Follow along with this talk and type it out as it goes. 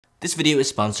This video is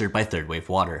sponsored by Third Wave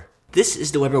Water. This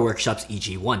is the Weber Workshop's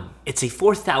EG-1. It's a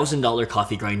 $4,000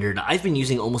 coffee grinder that I've been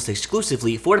using almost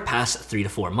exclusively for the past 3 to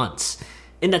 4 months.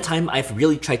 In that time, I've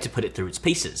really tried to put it through its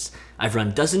paces. I've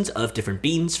run dozens of different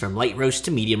beans, from light roast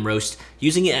to medium roast,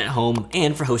 using it at home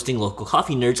and for hosting local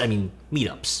coffee nerds,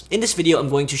 meetups. In this video, I'm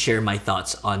going to share my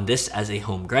thoughts on this as a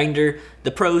home grinder, the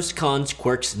pros, cons,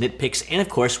 quirks, nitpicks, and of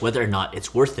course, whether or not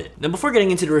it's worth it. Now, before getting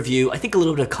into the review, I think a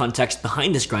little bit of context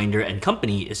behind this grinder and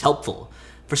company is helpful.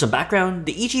 For some background,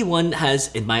 the EG-1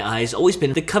 has, in my eyes, always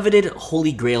been the coveted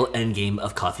holy grail endgame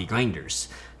of coffee grinders.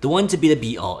 The one to be the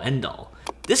be-all, end-all.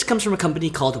 This comes from a company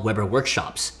called Weber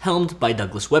Workshops, helmed by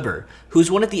Douglas Weber, who is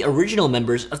one of the original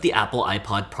members of the Apple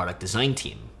iPod product design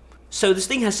team. So this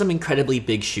thing has some incredibly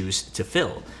big shoes to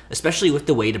fill, especially with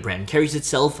the way the brand carries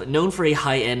itself, known for a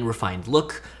high-end refined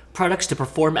look, products to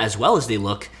perform as well as they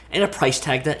look, and a price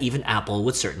tag that even Apple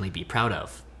would certainly be proud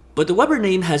of. But the Weber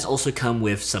name has also come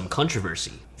with some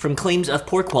controversy, from claims of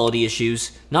poor quality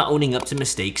issues, not owning up to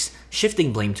mistakes,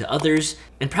 shifting blame to others,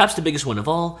 and perhaps the biggest one of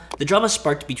all, the drama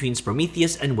sparked between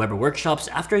Prometheus and Weber Workshops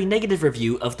after a negative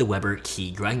review of the Weber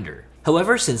key grinder.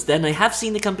 However, since then, I have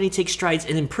seen the company take strides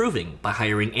in improving by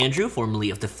hiring Andrew,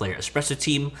 formerly of the Flair Espresso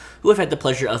team, who I've had the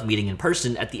pleasure of meeting in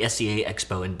person at the SCA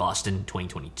Expo in Boston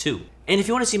 2022. And if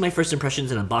you want to see my first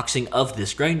impressions and unboxing of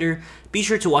this grinder, be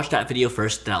sure to watch that video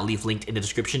first that I'll leave linked in the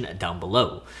description down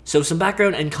below. So some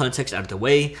background and context out of the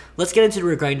way, let's get into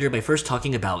the grinder by first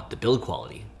talking about the build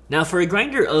quality. Now, for a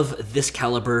grinder of this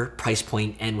caliber, price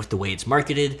point, and with the way it's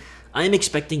marketed, I am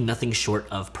expecting nothing short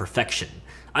of perfection.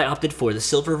 I opted for the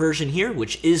silver version here,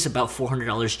 which is about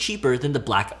 $400 cheaper than the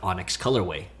black onyx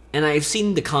colorway. And I've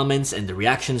seen the comments and the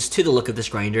reactions to the look of this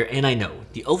grinder, and I know,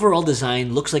 the overall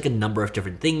design looks like a number of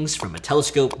different things, from a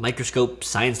telescope, microscope,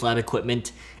 science lab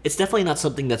equipment. It's definitely not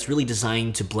something that's really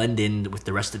designed to blend in with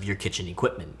the rest of your kitchen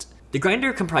equipment. The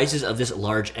grinder comprises of this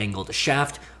large angled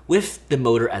shaft with the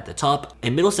motor at the top, a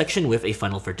middle section with a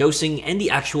funnel for dosing, and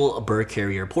the actual burr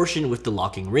carrier portion with the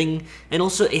locking ring, and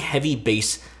also a heavy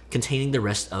base containing the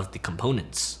rest of the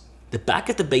components. The back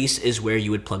of the base is where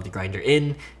you would plug the grinder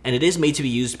in, and it is made to be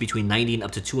used between 90 and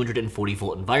up to 240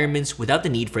 volt environments without the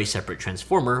need for a separate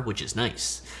transformer, which is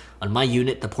nice. On my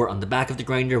unit, the port on the back of the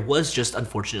grinder was just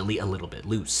unfortunately a little bit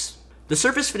loose. The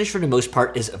surface finish for the most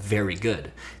part is very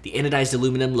good. The anodized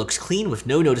aluminum looks clean with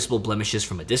no noticeable blemishes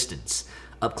from a distance.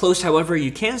 Up close, however,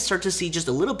 you can start to see just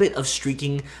a little bit of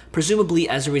streaking, presumably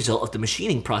as a result of the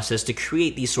machining process to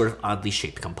create these sort of oddly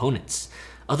shaped components.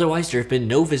 Otherwise, there have been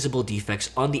no visible defects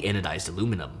on the anodized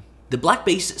aluminum. The black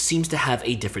base seems to have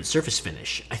a different surface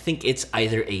finish. I think it's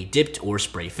either a dipped or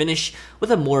spray finish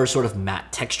with a more sort of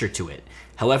matte texture to it.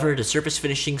 However, the surface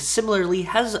finishing similarly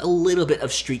has a little bit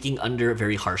of streaking under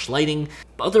very harsh lighting,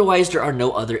 but otherwise there are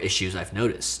no other issues I've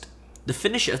noticed. The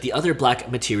finish of the other black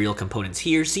material components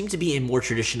here seem to be a more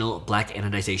traditional black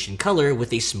anodization color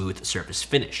with a smooth surface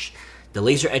finish. The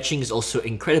laser etching is also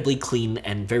incredibly clean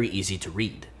and very easy to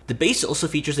read. The base also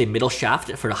features a middle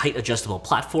shaft for the height adjustable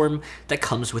platform that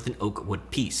comes with an oak wood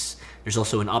piece. There's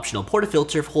also an optional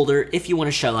portafilter holder if you want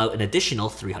to shell out an additional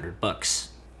 $300.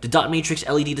 The dot matrix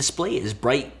LED display is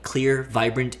bright, clear,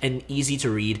 vibrant, and easy to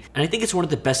read, and I think it's one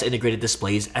of the best integrated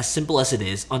displays, as simple as it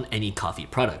is on any coffee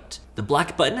product. The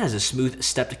black button has a smooth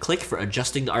stepped click for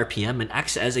adjusting the RPM and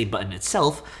acts as a button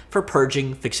itself for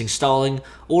purging, fixing stalling,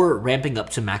 or ramping up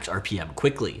to max RPM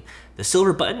quickly. The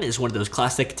silver button is one of those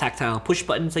classic tactile push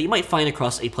buttons that you might find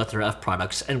across a plethora of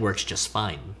products and works just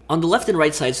fine. On the left and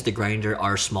right sides of the grinder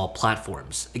are small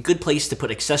platforms, a good place to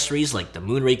put accessories like the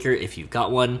moonraker if you've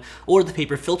got one, or the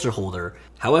paper filter holder.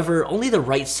 However, only the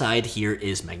right side here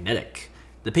is magnetic.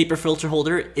 The paper filter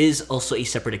holder is also a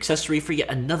separate accessory for yet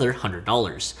another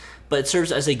 $100, but it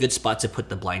serves as a good spot to put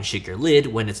the blind shaker lid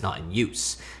when it's not in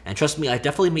use. And trust me, I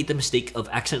definitely made the mistake of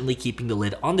accidentally keeping the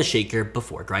lid on the shaker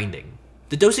before grinding.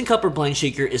 The dosing cup or blind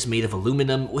shaker is made of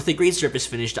aluminum with a great surface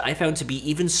finish that I found to be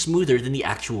even smoother than the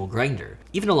actual grinder,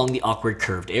 even along the awkward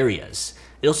curved areas.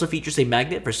 It also features a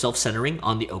magnet for self-centering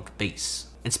on the oak base.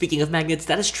 And speaking of magnets,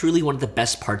 that is truly one of the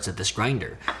best parts of this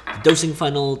grinder. The dosing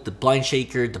funnel, the blind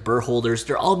shaker, the burr holders,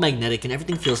 they're all magnetic and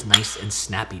everything feels nice and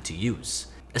snappy to use.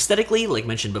 Aesthetically, like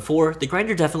mentioned before, the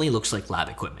grinder definitely looks like lab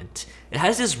equipment. It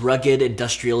has this rugged,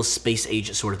 industrial,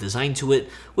 space-age sort of design to it,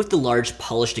 with the large,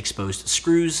 polished exposed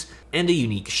screws, and a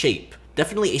unique shape.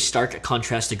 Definitely a stark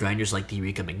contrast to grinders like the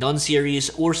Eureka Mignon series,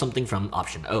 or something from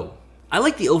Option O. I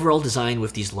like the overall design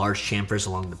with these large chamfers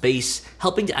along the base,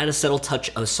 helping to add a subtle touch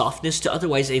of softness to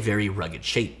otherwise a very rugged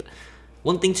shape.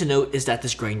 One thing to note is that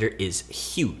this grinder is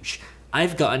huge.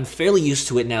 I've gotten fairly used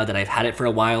to it now that I've had it for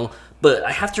a while, but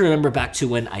I have to remember back to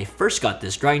when I first got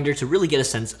this grinder to really get a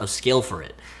sense of scale for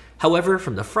it. However,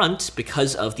 from the front,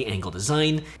 because of the angle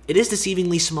design, it is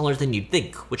deceivingly smaller than you'd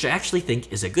think, which I actually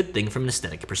think is a good thing from an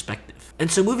aesthetic perspective.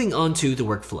 And so moving on to the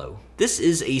workflow. This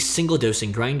is a single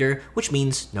dosing grinder, which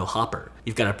means no hopper.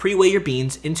 You've got to pre-weigh your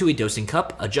beans into a dosing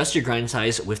cup, adjust your grind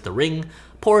size with the ring,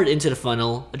 pour it into the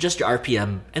funnel, adjust your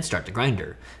RPM, and start the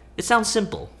grinder. It sounds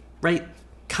simple, right?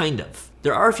 Kind of.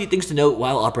 There are a few things to note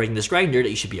while operating this grinder that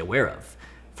you should be aware of.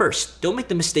 First, don't make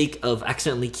the mistake of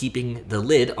accidentally keeping the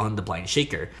lid on the blind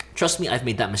shaker. Trust me, I've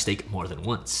made that mistake more than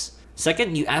once.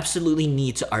 Second, you absolutely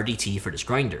need to RDT for this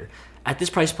grinder. At this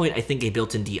price point, I think a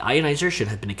built-in deionizer should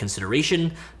have been a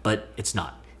consideration, but it's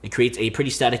not. It creates a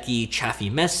pretty staticky, chaffy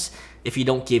mess if you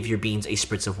don't give your beans a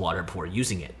spritz of water before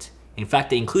using it. In fact,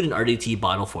 they include an RDT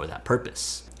bottle for that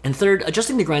purpose. And third,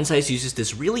 adjusting the grind size uses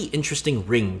this really interesting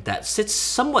ring that sits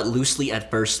somewhat loosely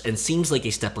at first and seems like a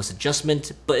stepless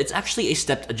adjustment, but it's actually a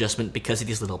stepped adjustment because of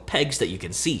these little pegs that you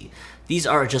can see. These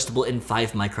are adjustable in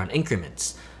 5 micron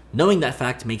increments. Knowing that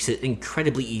fact makes it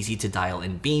incredibly easy to dial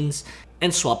in beans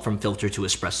and swap from filter to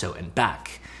espresso and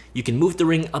back. You can move the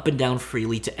ring up and down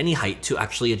freely to any height to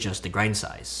actually adjust the grind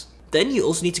size. Then you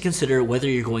also need to consider whether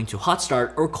you're going to hot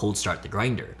start or cold start the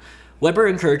grinder. Weber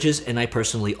encourages, and I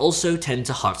personally also tend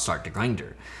to hot start the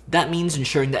grinder. That means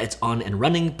ensuring that it's on and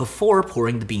running before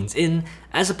pouring the beans in,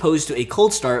 as opposed to a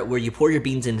cold start where you pour your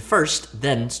beans in first,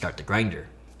 then start the grinder.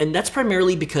 And that's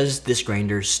primarily because this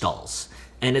grinder stalls,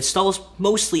 and it stalls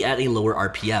mostly at a lower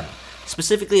RPM.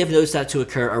 Specifically, I've noticed that to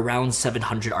occur around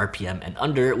 700 RPM and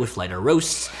under with lighter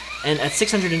roasts, and at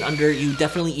 600 and under, you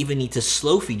definitely even need to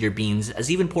slow feed your beans, as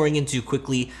even pouring in too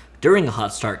quickly during a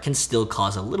hot start can still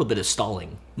cause a little bit of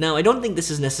stalling. Now, I don't think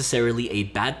this is necessarily a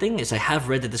bad thing, as I have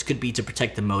read that this could be to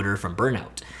protect the motor from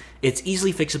burnout. It's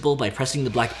easily fixable by pressing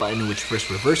the black button, which first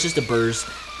reverses the burrs,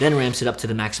 then ramps it up to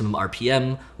the maximum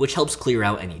RPM, which helps clear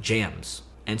out any jams.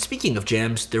 And speaking of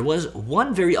jams, there was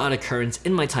one very odd occurrence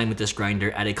in my time with this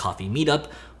grinder at a coffee meetup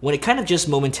when it kind of just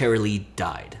momentarily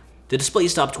died. The display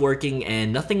stopped working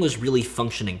and nothing was really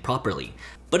functioning properly.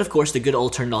 But of course, the good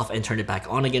old turn it off and turn it back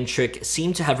on again trick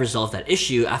seemed to have resolved that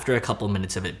issue after a couple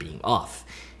minutes of it being off.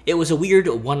 It was a weird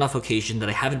one-off occasion that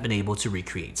I haven't been able to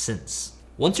recreate since.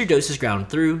 Once your dose is ground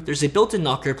through, there's a built-in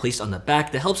knocker placed on the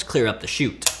back that helps clear up the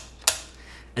chute.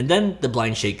 And then the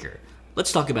blind shaker.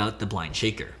 Let's talk about the blind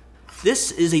shaker.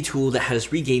 This is a tool that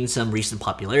has regained some recent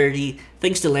popularity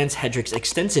thanks to Lance Hedrick's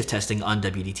extensive testing on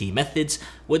WDT methods,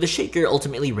 where the shaker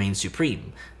ultimately reigns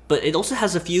supreme, but it also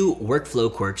has a few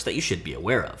workflow quirks that you should be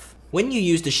aware of. When you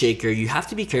use the shaker, you have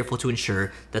to be careful to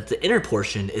ensure that the inner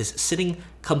portion is sitting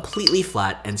completely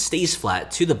flat and stays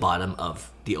flat to the bottom of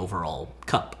the overall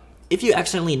cup. If you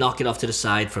accidentally knock it off to the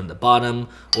side from the bottom,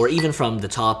 or even from the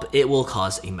top, it will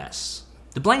cause a mess.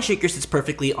 The blind shaker sits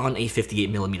perfectly on a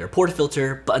 58mm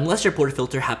portafilter, but unless your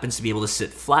portafilter happens to be able to sit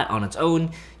flat on its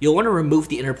own, you'll want to remove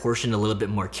the inner portion a little bit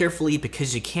more carefully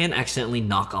because you can accidentally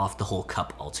knock off the whole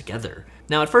cup altogether.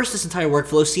 Now at first this entire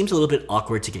workflow seems a little bit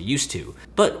awkward to get used to,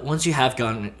 but once you have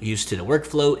gotten used to the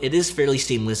workflow, it is fairly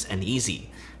seamless and easy.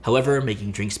 However,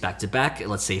 making drinks back to back,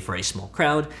 let's say for a small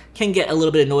crowd, can get a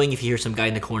little bit annoying if you hear some guy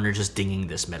in the corner just dinging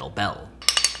this metal bell.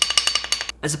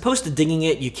 As opposed to dinging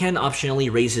it, you can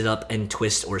optionally raise it up and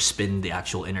twist or spin the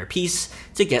actual inner piece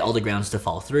to get all the grounds to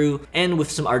fall through, and with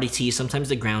some RDT, sometimes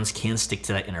the grounds can stick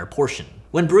to that inner portion.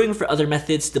 When brewing for other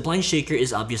methods, the blind shaker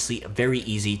is obviously very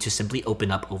easy to simply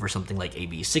open up over something like a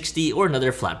B60 or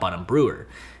another flat bottom brewer.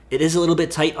 It is a little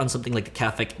bit tight on something like the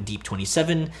Cafec Deep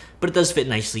 27, but it does fit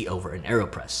nicely over an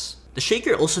AeroPress. The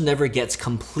shaker also never gets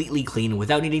completely clean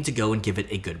without needing to go and give it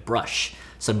a good brush.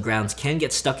 Some grounds can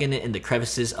get stuck in it in the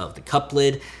crevices of the cup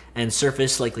lid and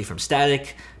surface likely from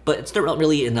static, but it's not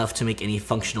really enough to make any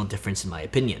functional difference in my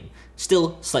opinion.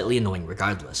 Still, slightly annoying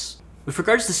regardless. With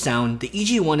regards to sound, the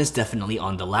EG-1 is definitely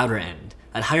on the louder end.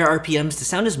 At higher RPMs, the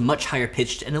sound is much higher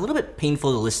pitched and a little bit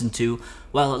painful to listen to,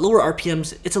 while at lower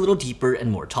RPMs, it's a little deeper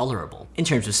and more tolerable. In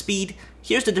terms of speed,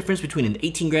 here's the difference between an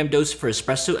 18-gram dose for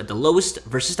espresso at the lowest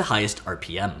versus the highest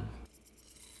RPM.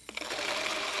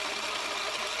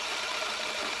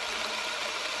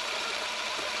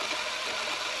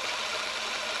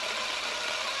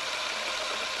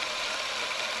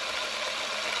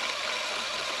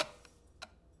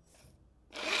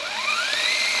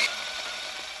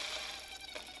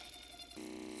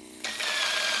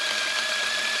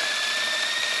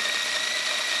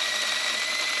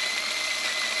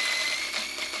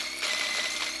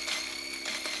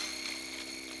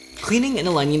 Cleaning and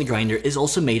aligning the grinder is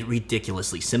also made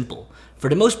ridiculously simple. For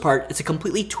the most part, it's a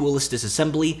completely toolless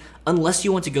disassembly unless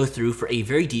you want to go through for a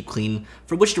very deep clean,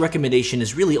 for which the recommendation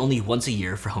is really only once a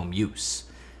year for home use.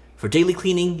 For daily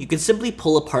cleaning, you can simply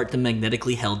pull apart the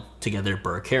magnetically held together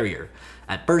burr carrier.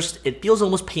 At first, it feels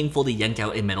almost painful to yank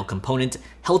out a metal component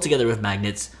held together with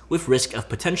magnets, with risk of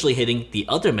potentially hitting the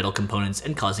other metal components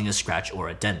and causing a scratch or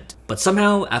a dent. But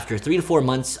somehow, after 3 to 4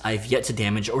 months, I've yet to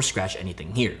damage or scratch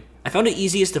anything here. I found it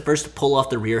easiest to first pull off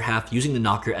the rear half using the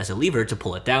knocker as a lever to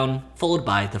pull it down, followed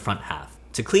by the front half.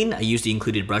 To clean, I use the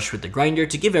included brush with the grinder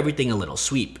to give everything a little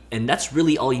sweep, and that's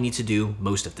really all you need to do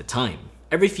most of the time.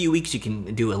 Every few weeks you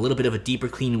can do a little bit of a deeper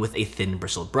clean with a thin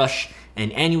bristled brush,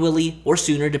 and annually, or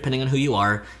sooner depending on who you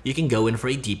are, you can go in for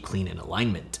a deep clean and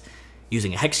alignment.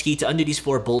 Using a hex key to undo these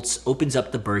 4 bolts opens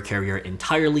up the burr carrier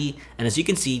entirely, and as you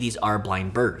can see, these are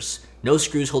blind burrs. No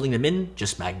screws holding them in,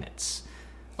 just magnets.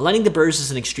 Aligning the burrs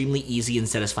is an extremely easy and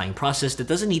satisfying process that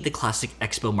doesn't need the classic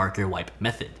Expo marker wipe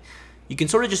method. You can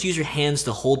sort of just use your hands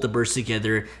to hold the burrs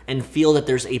together and feel that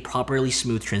there's a properly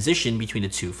smooth transition between the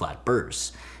 2 flat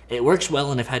burrs. It works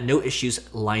well and I've had no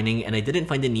issues aligning, and I didn't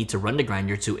find the need to run the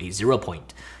grinder to a 0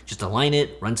 point. Just align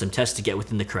it, run some tests to get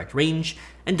within the correct range,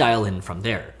 and dial in from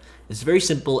there. It's very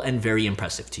simple and very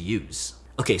impressive to use.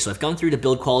 Okay, so I've gone through the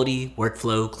build quality,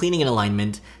 workflow, cleaning and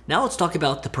alignment. Now let's talk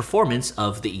about the performance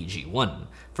of the EG-1.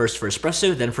 First for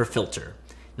espresso, then for filter.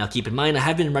 Now keep in mind, I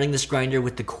have been running this grinder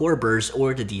with the core burrs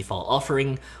or the default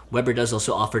offering. Weber does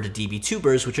also offer the DB2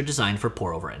 burrs, which are designed for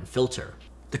pour over and filter.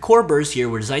 The core burrs here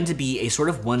were designed to be a sort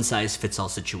of one-size-fits-all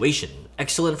situation,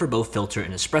 excellent for both filter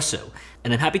and espresso,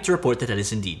 and I'm happy to report that that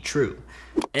is indeed true.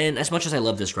 And as much as I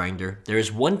love this grinder, there is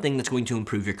one thing that's going to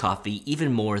improve your coffee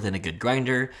even more than a good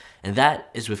grinder, and that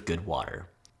is with good water.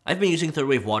 I've been using third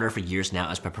wave water for years now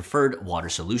as my preferred water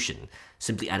solution.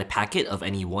 Simply add a packet of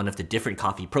any one of the different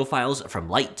coffee profiles from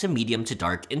light to medium to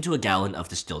dark into a gallon of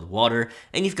distilled water,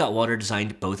 and you've got water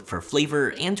designed both for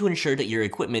flavor and to ensure that your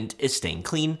equipment is staying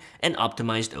clean and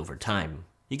optimized over time.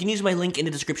 You can use my link in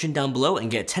the description down below and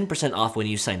get 10% off when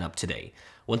you sign up today.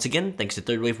 Once again, thanks to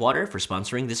Third Wave Water for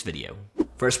sponsoring this video.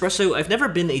 For espresso, I've never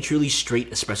been a truly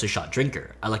straight espresso shot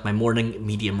drinker. I like my morning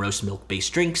medium roast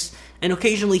milk-based drinks, and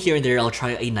occasionally here and there I'll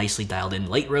try a nicely dialed in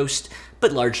light roast,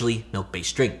 but largely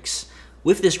milk-based drinks.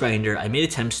 With this grinder, I made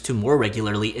attempts to more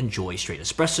regularly enjoy straight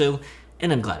espresso,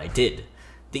 and I'm glad I did.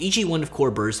 The EG-1 of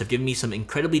core burrs have given me some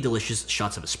incredibly delicious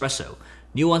shots of espresso,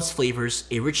 nuanced flavors,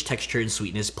 a rich texture and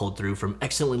sweetness pulled through from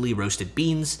excellently roasted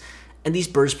beans, and these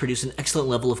burrs produce an excellent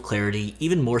level of clarity,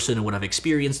 even more so than what I've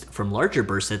experienced from larger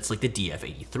burr sets like the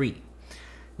DF83.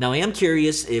 Now I am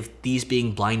curious if these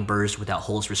being blind burrs without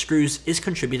holes for screws is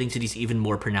contributing to these even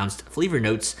more pronounced flavor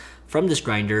notes from this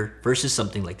grinder versus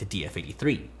something like the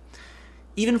DF83.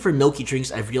 Even for milky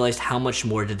drinks, I've realized how much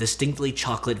more the distinctly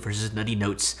chocolate versus nutty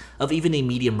notes of even a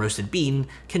medium roasted bean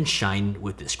can shine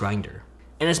with this grinder.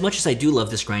 And as much as I do love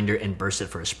this grinder and burr set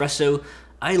for espresso,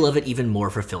 I love it even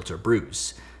more for filter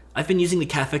brews. I've been using the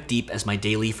Cafec Deep as my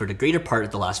daily for the greater part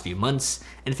of the last few months,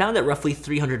 and found that roughly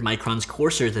 300 microns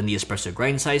coarser than the espresso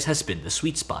grind size has been the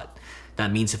sweet spot.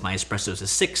 That means if my espresso is a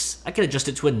 6, I can adjust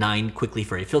it to a 9 quickly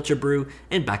for a filter brew,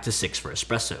 and back to 6 for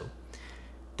espresso.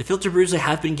 The filter brews I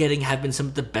have been getting have been some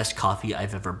of the best coffee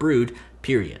I've ever brewed,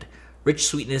 period. Rich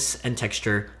sweetness and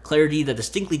texture, clarity that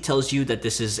distinctly tells you that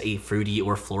this is a fruity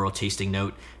or floral tasting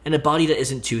note, and a body that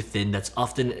isn't too thin that's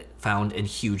often found in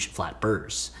huge flat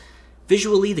burrs.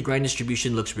 Visually, the grind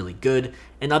distribution looks really good,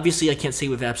 and obviously I can't say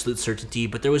with absolute certainty,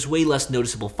 but there was way less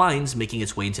noticeable fines making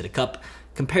its way into the cup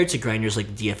compared to grinders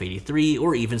like the DF83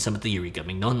 or even some of the Eureka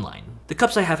Mignon line. The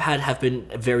cups I have had have been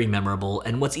very memorable,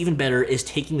 and what's even better is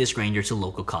taking this grinder to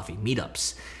local coffee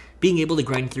meetups. Being able to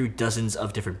grind through dozens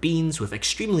of different beans with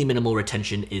extremely minimal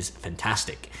retention is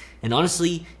fantastic. And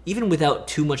honestly, even without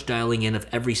too much dialing in of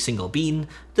every single bean,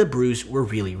 the brews were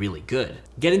really good.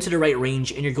 Get into the right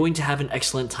range and you're going to have an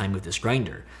excellent time with this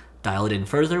grinder. Dial it in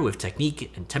further with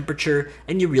technique and temperature,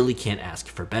 and you really can't ask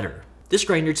for better. This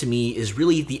grinder to me is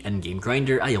really the endgame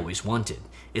grinder I always wanted.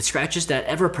 It scratches that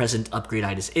ever-present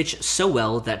upgrade-itis itch so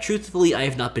well that truthfully I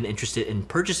have not been interested in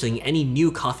purchasing any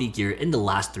new coffee gear in the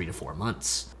last 3 to 4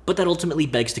 months. But that ultimately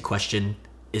begs the question,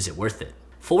 is it worth it?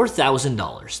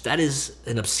 $4,000, that is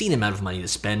an obscene amount of money to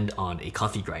spend on a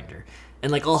coffee grinder.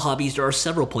 And like all hobbies, there are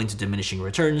several points of diminishing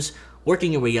returns,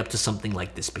 working your way up to something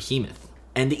like this behemoth.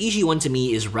 And the EG-1 to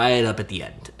me is right up at the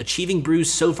end, achieving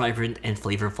brews so vibrant and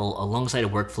flavorful alongside a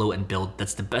workflow and build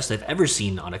that's the best I've ever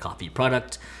seen on a coffee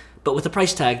product, but with a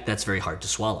price tag that's very hard to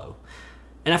swallow.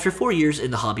 And after 4 years in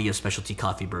the hobby of specialty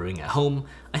coffee brewing at home,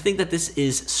 I think that this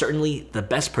is certainly the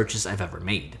best purchase I've ever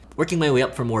made. Working my way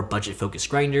up for more budget-focused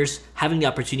grinders, having the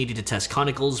opportunity to test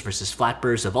conicals versus flat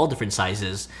burrs of all different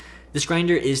sizes, this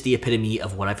grinder is the epitome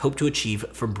of what I've hoped to achieve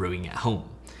from brewing at home.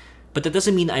 But that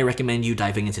doesn't mean I recommend you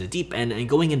diving into the deep end and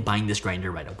going and buying this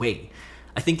grinder right away.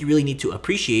 I think you really need to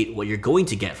appreciate what you're going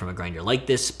to get from a grinder like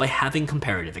this by having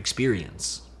comparative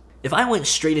experience. If I went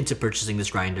straight into purchasing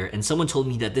this grinder and someone told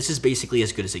me that this is basically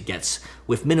as good as it gets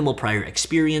with minimal prior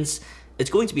experience, it's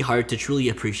going to be hard to truly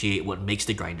appreciate what makes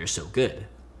the grinder so good.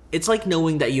 It's like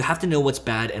knowing that you have to know what's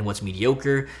bad and what's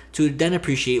mediocre to then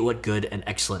appreciate what good and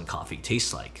excellent coffee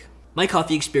tastes like. My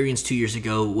coffee experience 2 years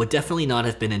ago would definitely not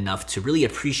have been enough to really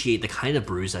appreciate the kind of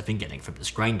brews I've been getting from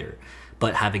this grinder.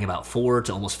 But having about 4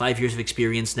 to almost 5 years of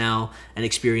experience now, and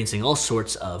experiencing all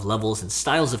sorts of levels and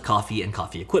styles of coffee and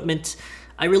coffee equipment,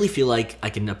 I really feel like I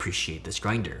can appreciate this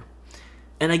grinder.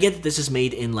 And I get that this is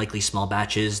made in likely small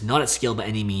batches, not at scale by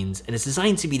any means, and it's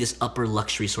designed to be this upper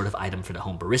luxury sort of item for the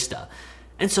home barista.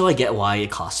 And so I get why it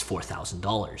costs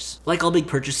 $4,000. Like all big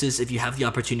purchases, if you have the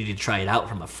opportunity to try it out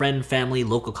from a friend, family,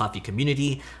 local coffee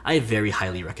community, I very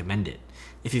highly recommend it.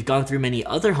 If you've gone through many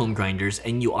other home grinders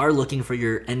and you are looking for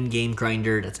your endgame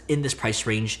grinder that's in this price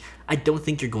range, I don't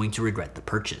think you're going to regret the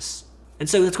purchase. And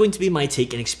so that's going to be my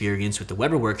take and experience with the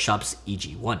Weber Workshop's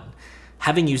EG-1.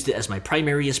 Having used it as my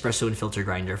primary espresso and filter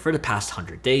grinder for the past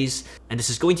 100 days, and this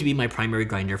is going to be my primary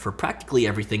grinder for practically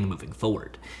everything moving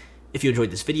forward. If you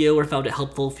enjoyed this video or found it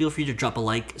helpful, feel free to drop a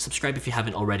like, subscribe if you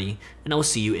haven't already, and I will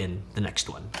see you in the next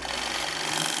one.